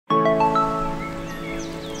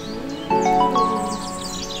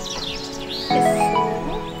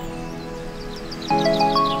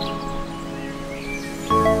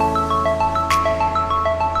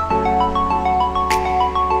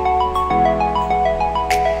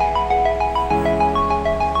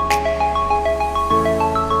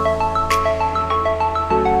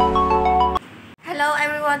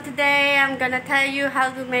tell you how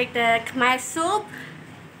to make the Khmer soup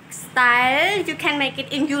style. You can make it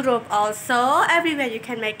in Europe also. Everywhere you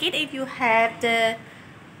can make it if you have the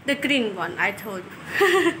green one I told you.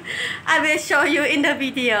 I will show you in the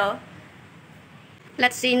video.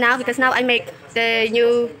 Let's see now, because now I make the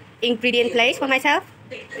new ingredient place for myself.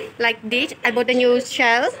 Like this, I bought the new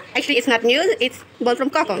shell. Actually, it's not new, it's bought from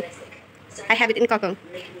Kokong. I have it in Kokong.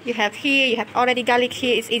 You have here, you have already garlic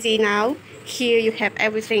here, it's easy now. Here you have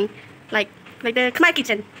everything, like the Khmer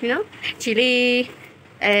kitchen, you know, chili,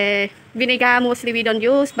 vinegar mostly we don't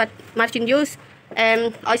use, but Martin use,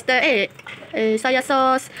 oyster egg, soya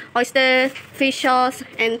sauce, oyster fish sauce,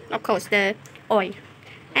 and of course the oil.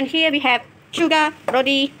 And here we have sugar,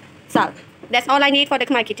 roti, salt. That's all I need for the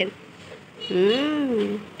Khmer kitchen.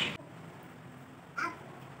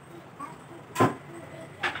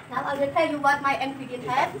 Now I will tell you what my ingredients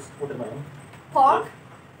have. Pork,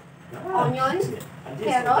 onion,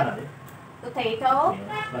 carrot, potato,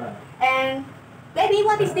 and baby,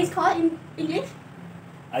 what is this called in English?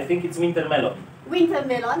 I think it's winter melon. Winter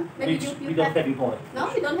melon. Maybe Which you we don't have in Poland. No,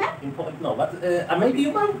 you don't have? In Poland, no, but maybe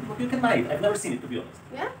you can buy it. I've never seen it, to be honest.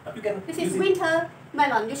 Yeah? But you can This is winter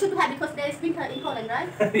melon. You should have, because there is winter in Poland, right?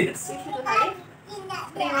 Yes. You should have it.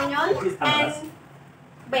 Spring onion and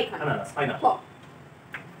bacon. Ananas, pineapple. Pork.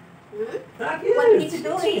 What you need to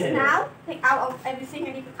do is now take out of everything.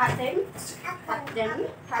 I need to cut them. Cut them.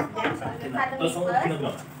 So you cut the meat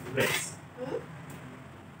first.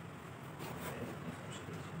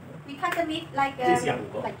 We cut the meat like this.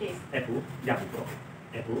 Apple.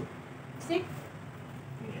 Apple. See?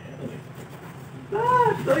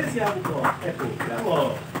 To jest jabłko. Apple.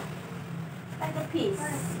 Brawo. Like a piece.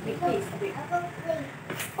 Big piece.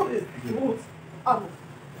 To jest wóz. Almost.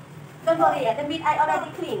 Don't worry, the meat I already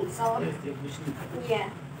cleaned, so yeah.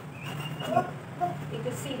 You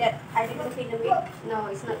can see that I didn't clean the meat. No,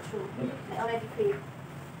 it's not true. I already cleaned.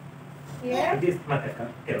 Here. This marchewka,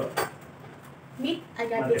 carrot. Meat, I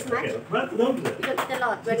got this much. You Bardzo dobrze. don't eat a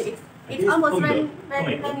lot when it's almost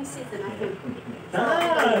rainy season, I think.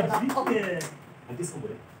 Dziwnie. A gdzie są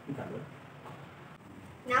góry?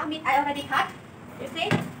 Now meat I already cut. You see?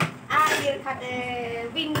 I will cut the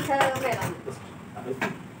winter melon.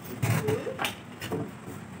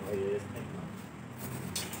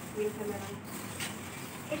 Winter melon.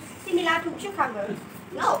 It's similar to cucumber.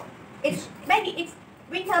 No, it's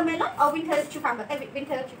winter melon or winter cucumber.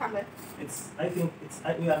 Winter cucumber. I think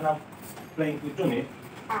we are now playing with Johnny.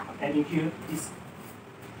 Okay. And in here is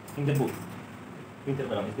in the book. Winter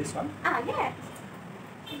melon is this one. Yeah.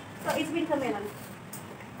 So it's winter melon.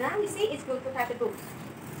 Now you see, it's good to have the book.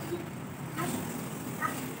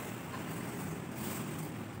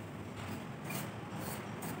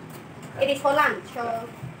 It is for lunch, so I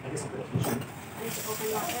need to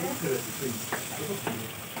open water.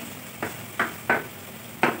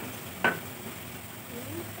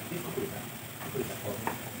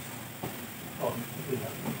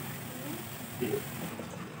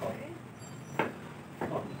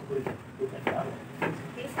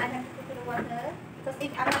 This I have to put in the water, because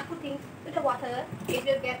if I'm not putting in the water, it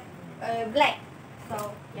will get black.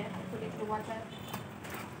 So yeah, I put it in the water.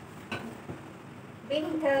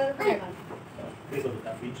 Winter melon. This one is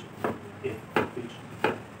fish. Here, fish.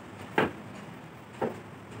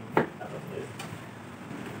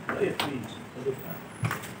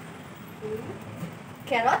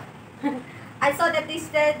 Carrot. I saw that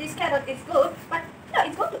this carrot is good, but no,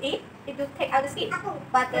 it's good to eat. It will take out the skin.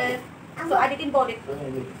 But so I didn't boil it.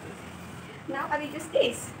 Now I will use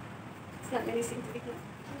this. It's not anything to eat.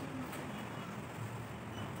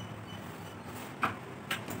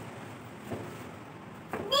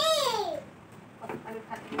 I will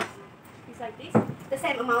cut this like this. The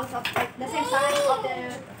same amount of the same size of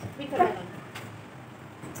the winter melon.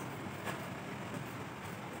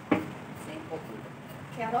 See?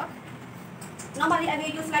 Carrot. Normally I will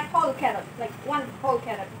use like whole carrot, like one whole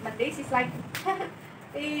carrot, but this is like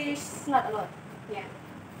it's not a lot. Yeah.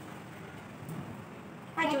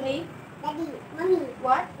 Hi Junie. Daddy, mommy.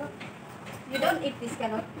 What? You don't eat this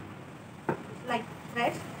carrot like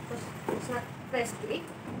fresh, because it's not fresh to eat.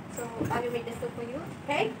 So I will make the soup for you.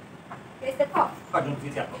 Okay? Here's the pork. Apple.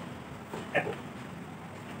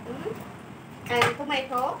 And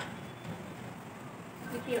tomato.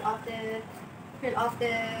 We peel off the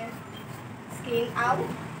skin out.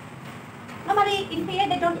 Normally in here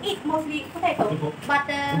they don't eat mostly potato, but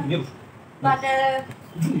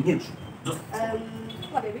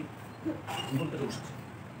what baby?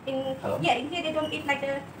 In here they don't eat like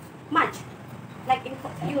the much, like in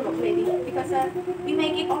Europe maybe, because we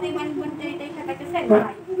make it only when they have like the same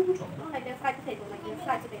fry, like the fried potato,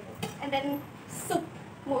 and then soup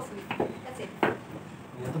Mostly. That's it.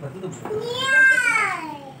 Nie, to bardzo dobrze.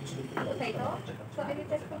 Potato. So I will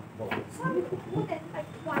just put some. Put it like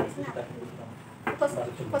one is enough.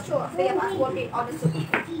 For sure, they have asked what it on the soup. So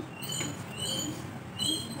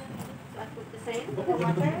I put the same, the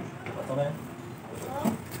water.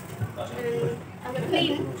 I will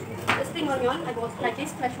clean the spring onion. I go like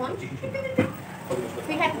this, fresh one.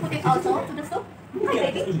 We have to put it also to the soup.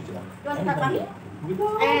 Hi baby. You want to cut mommy?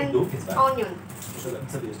 And onion.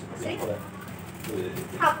 See?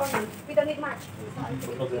 Half onion. We don't need much. So I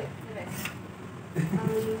put it here, the rest.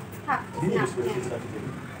 Half is enough.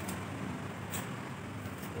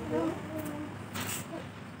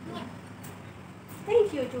 Yeah.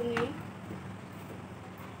 Thank you, Juni.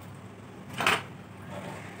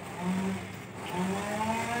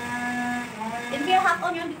 It will have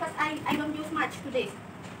onion because I don't use much to this.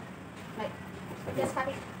 Like, just cut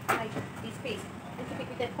it like this piece and keep it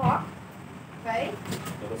with the fork, right?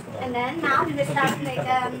 And then now we will start like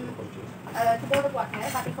to boil the water.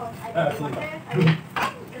 But before I boil the water, I will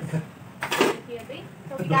just put it here a bit.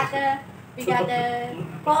 So we got the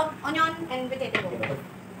pork, onion, and vegetable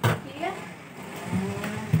here.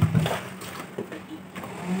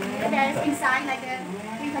 There's inside like the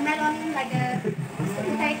melon, like the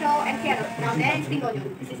potato and carrot. Now then spring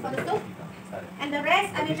onion. This is for the soup. And the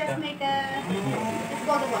rest I will just make just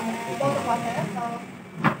boil the water. Boil the water. So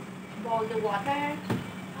boil the water.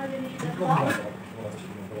 I will need the pot.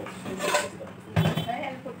 Okay, I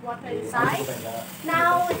will put water inside.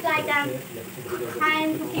 Now it's like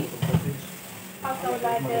time to keep also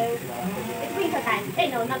like it's winter time. Hey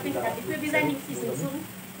no, not winter time. It will be rainy season soon.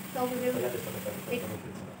 So we will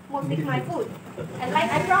mostly my food. And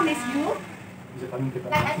like I promised you,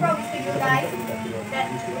 guys, that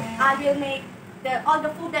I will make all the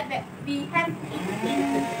food that we have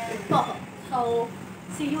in Stockholm. So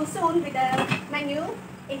see you soon with the menu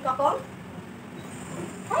in Stockholm.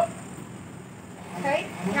 Okay? Okay.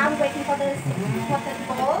 Now we're waiting for the water to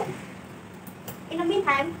boil. In the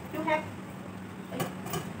meantime, you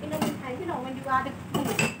know, when you are the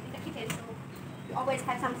woman in the kitchen, so you always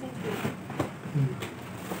have something to do.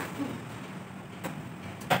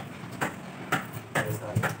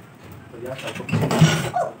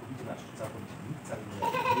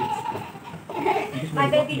 My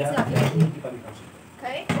baby is not here.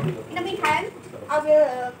 Okay. In the meantime, I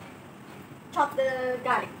will chop the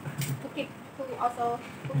garlic to also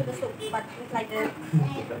put to the soup, but it's like the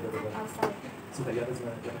outside. Słuchaj, ja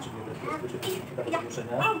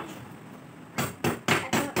potrzebuję I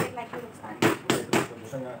cannot make like you look style.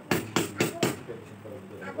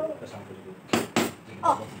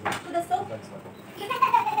 Oh, to the soup?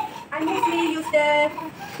 I mostly use the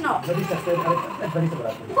knob.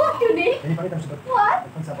 What you need? What?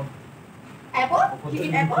 Apple? You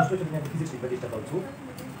eat apple?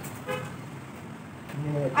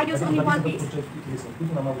 I use only one piece. Now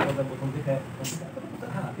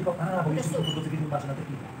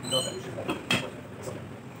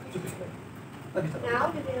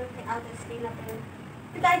we will take out the skin of the...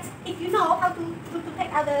 Because if you know how to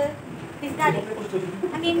take out this garlic,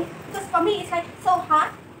 I mean, because for me it's like so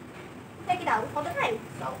hard to take it out all the time.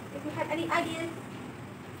 So if you have any ideas,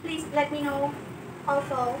 please let me know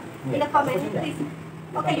also in the comments. Please.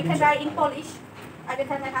 Okay, you can write in Polish. I will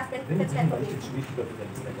tell my husband to translate for me.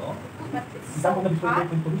 But it's so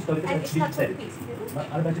hard and it's not for peace.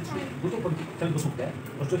 Ale będzie 30. Później całego słupkę,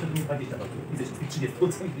 rozczułeś od mnie 20 dolców. Widzę, że z tych 30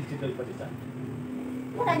 co mi widzicie 20.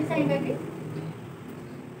 What are you saying, baby?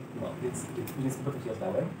 No, więc później z powrotem ci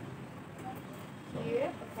oddałem. Here,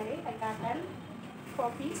 okay, I got them.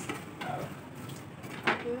 4 pieces.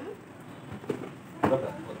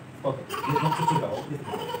 Dobra, potem. Jedno przeczytało.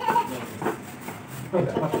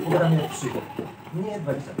 Dobra, patrz, pogadamy jak przyjdę. Nie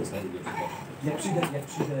 20 to jest najlepiej. Jak przyjdę,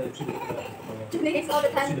 Today is all the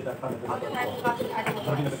time. Przyjdę tak, pan. All the time, I don't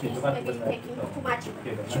Robimy want takie to zobaczmy. maybe taking too much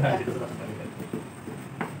Dobra, sugar. to zobaczymy.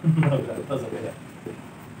 Dobra, to zrobię.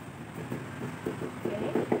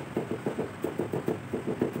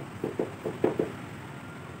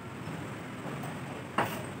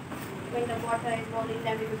 When the water is boiling,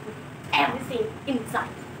 then we will put everything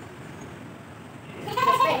inside.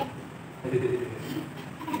 Okay.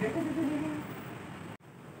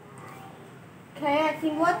 Okay, I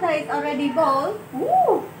think water is already boiled.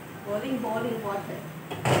 Woo! Boiling water.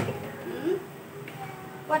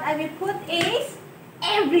 What I will put is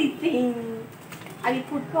everything. I will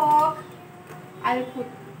put pork. I will put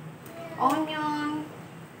onion.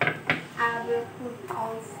 I will put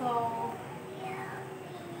also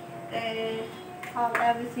how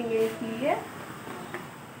everything is here.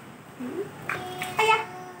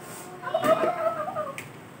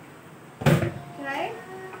 Okay.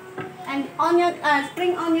 onion,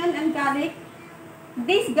 spring onion and garlic.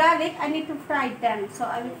 This garlic I need to fry them, so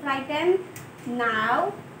I will fry them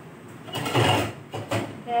now.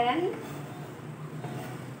 Then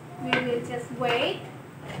we will just wait.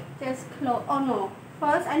 Just close. Oh no!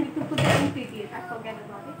 First I need to put the ingredient. I forget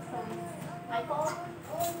about it. So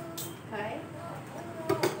okay.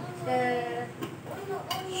 The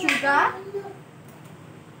sugar,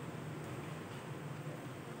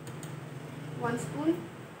 1 spoon.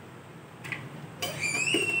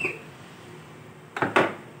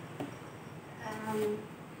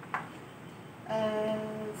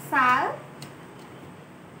 Salt,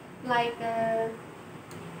 like I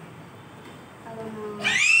don't know,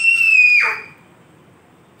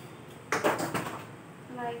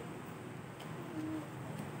 like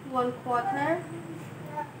 1/4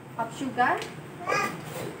 of sugar,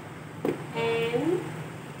 and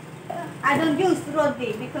I don't use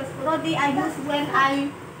roti because roti I use when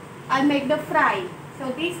I make the fry.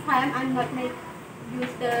 So this time I'm not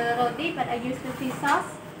use the roti, but I use the fish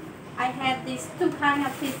sauce. I have these 2 kinds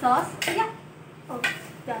of fish sauce. Yeah. Oh,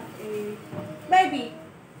 that is baby.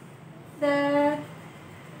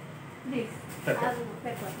 This pepper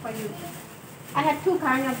for you. I have 2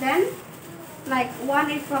 kinds of them. Like one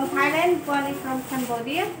is from Thailand, one is from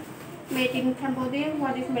Cambodia. Made in Cambodia,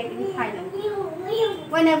 one is made in Thailand.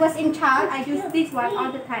 When I was in child, I used this one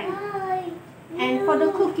all the time. And for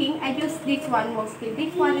the cooking, I use this one mostly.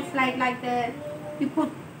 This one is like you put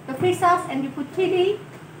the fish sauce and you put chili.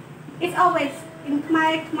 It's always in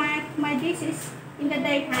my dishes in the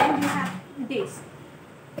daytime. You have this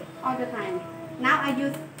all the time. Now I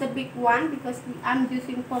use the big one because I'm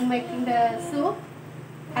using for making the soup.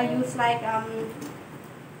 I use like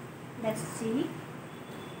let's see,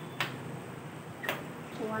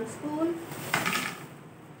 1 spoon,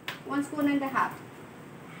 1.5 spoons.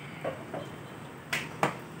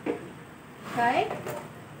 Okay.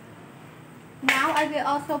 Now I will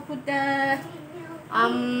also put the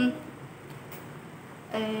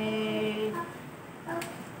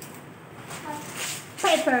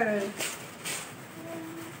pepper.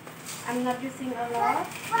 I'm not using a lot.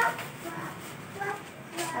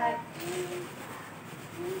 Like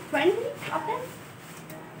 20 of them.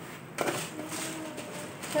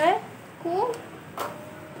 Okay, cool.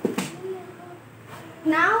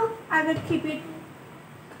 Now I will keep it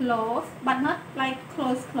close, but not like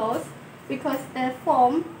close, because the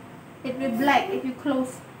foam, it will black if you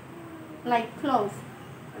close. I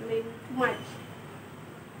mean too much.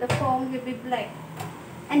 The foam will be black.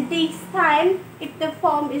 And this time, if the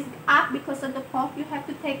foam is up because of the pork, you have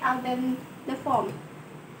to take out the foam.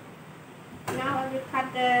 Now I will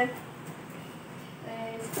cut the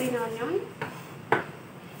spring onion.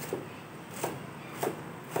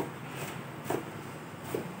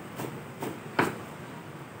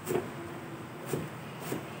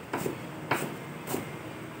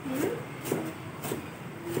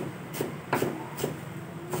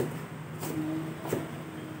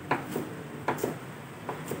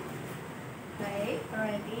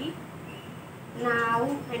 Already.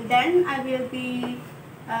 Now and then I will be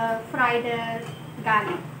fry the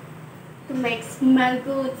garlic to make smell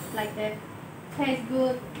good, like that, taste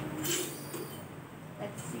good.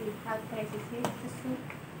 Let's see how tasty it is. The soup.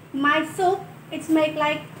 My soup, it's make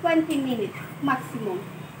like 20 minutes maximum.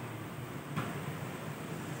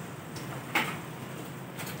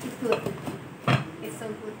 It's good. It's so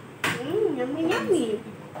good. Yummy, yummy.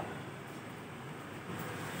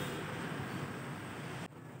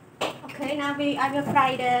 Okay, now I will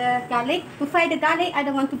fry the garlic. To fry the garlic, I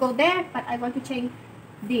don't want to go there, but I want to change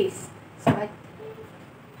this. So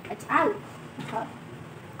it's out.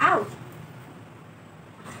 Out.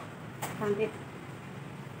 Found it.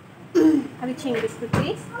 I will change this to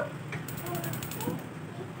this.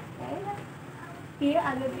 Okay. Here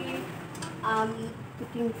I will be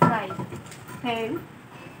putting fried pan.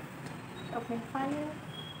 Open fire.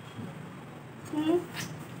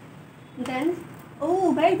 Then,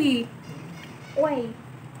 oh baby. Wait.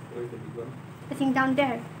 Where's the big one? I think down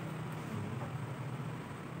there.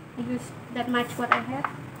 I use that much what I have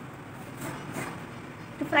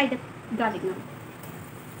to fry the garlic now.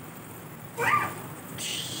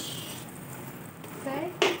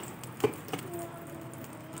 Okay.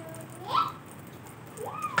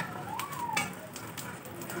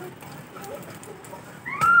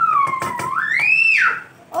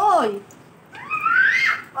 Oi!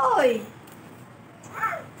 Oi!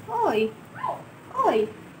 Oi! Oi!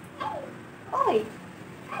 Oi!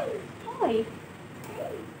 Oi!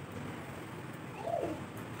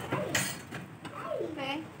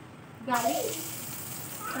 Okay, garlic,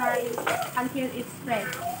 fry until it's red.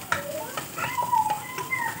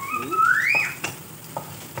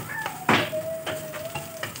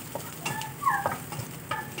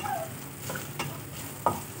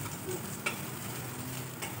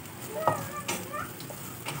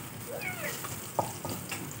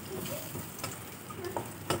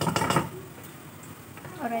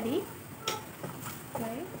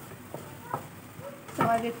 So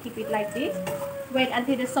I will keep it like this. Wait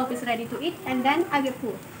until the soup is ready to eat, and then I will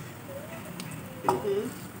put.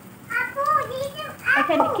 I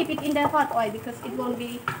can keep it in the hot oil because it won't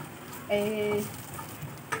be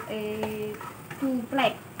too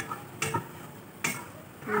black.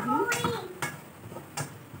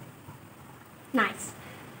 Nice.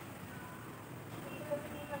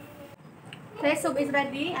 The soup is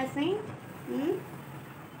ready, I think.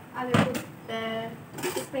 I will put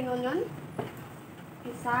the spring onion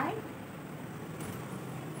inside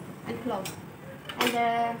and clove,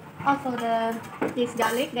 and also this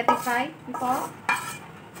garlic that we fried before.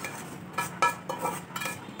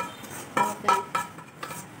 All of them.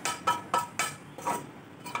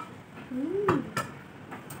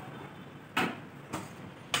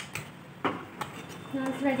 Now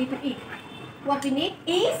it's ready to eat. What we need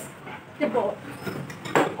is the bowl.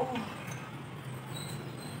 Oh.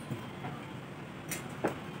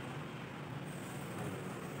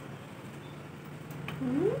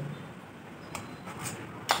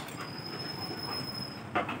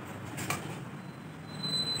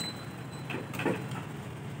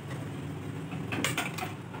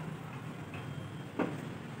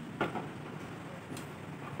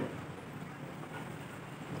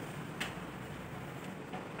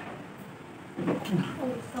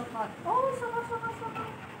 Oh, it's so hot. Oh, so hot, so hot, so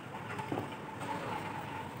hot.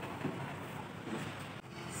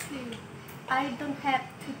 See, I don't have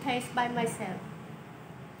to taste by myself.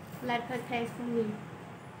 Let her taste for me.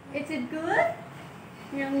 Is it good?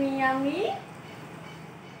 Yummy, yummy.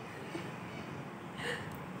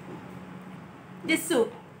 The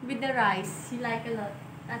soup with the rice, she like a lot,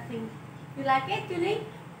 I think. You like it, Julie?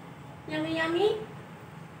 Yummy, yummy?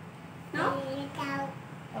 No?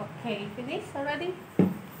 Okay, finish already?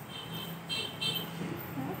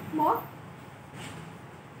 More?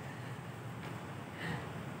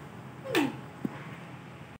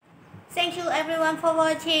 Thank you everyone for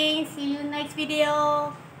watching. See you next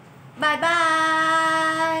video. Bye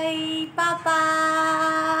bye. Bye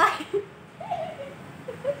bye.